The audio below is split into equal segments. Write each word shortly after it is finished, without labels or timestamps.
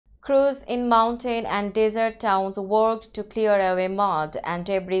Crews in mountain and desert towns worked to clear away mud and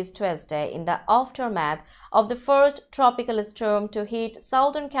debris Tuesday in the aftermath of the first tropical storm to hit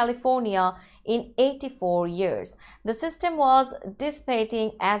Southern California in 84 years. The system was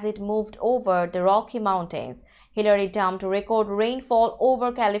dissipating as it moved over the Rocky Mountains. Hillary dumped record rainfall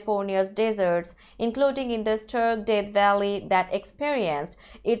over California's deserts, including in the stark Death Valley that experienced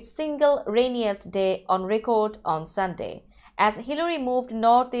its single rainiest day on record on Sunday. As Hillary moved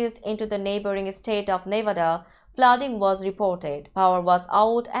northeast into the neighboring state of Nevada, flooding was reported, power was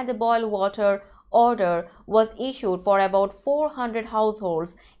out, and a boil water order was issued for about 400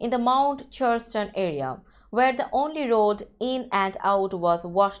 households in the Mount Charleston area, where the only road in and out was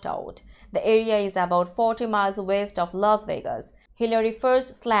washed out. The area is about 40 miles west of Las Vegas. Hillary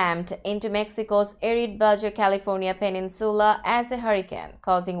first slammed into Mexico's arid Baja California peninsula as a hurricane,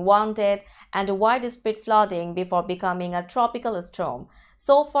 causing one death and widespread flooding before becoming a tropical storm.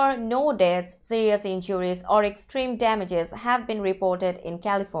 So far, no deaths, serious injuries, or extreme damages have been reported in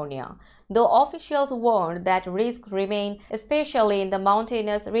California, though officials warned that risks remain, especially in the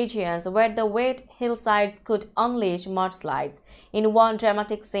mountainous regions where the wet hillsides could unleash mudslides. In one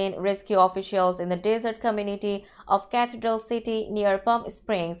dramatic scene, rescue officials in the desert community of Cathedral City near Palm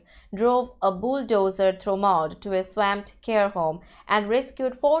Springs drove a bulldozer through mud to a swamped care home and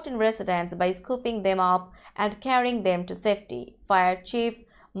rescued 14 residents by scooping them up and carrying them to safety, Fire Chief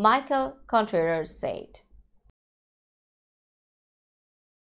Michael Contreras said.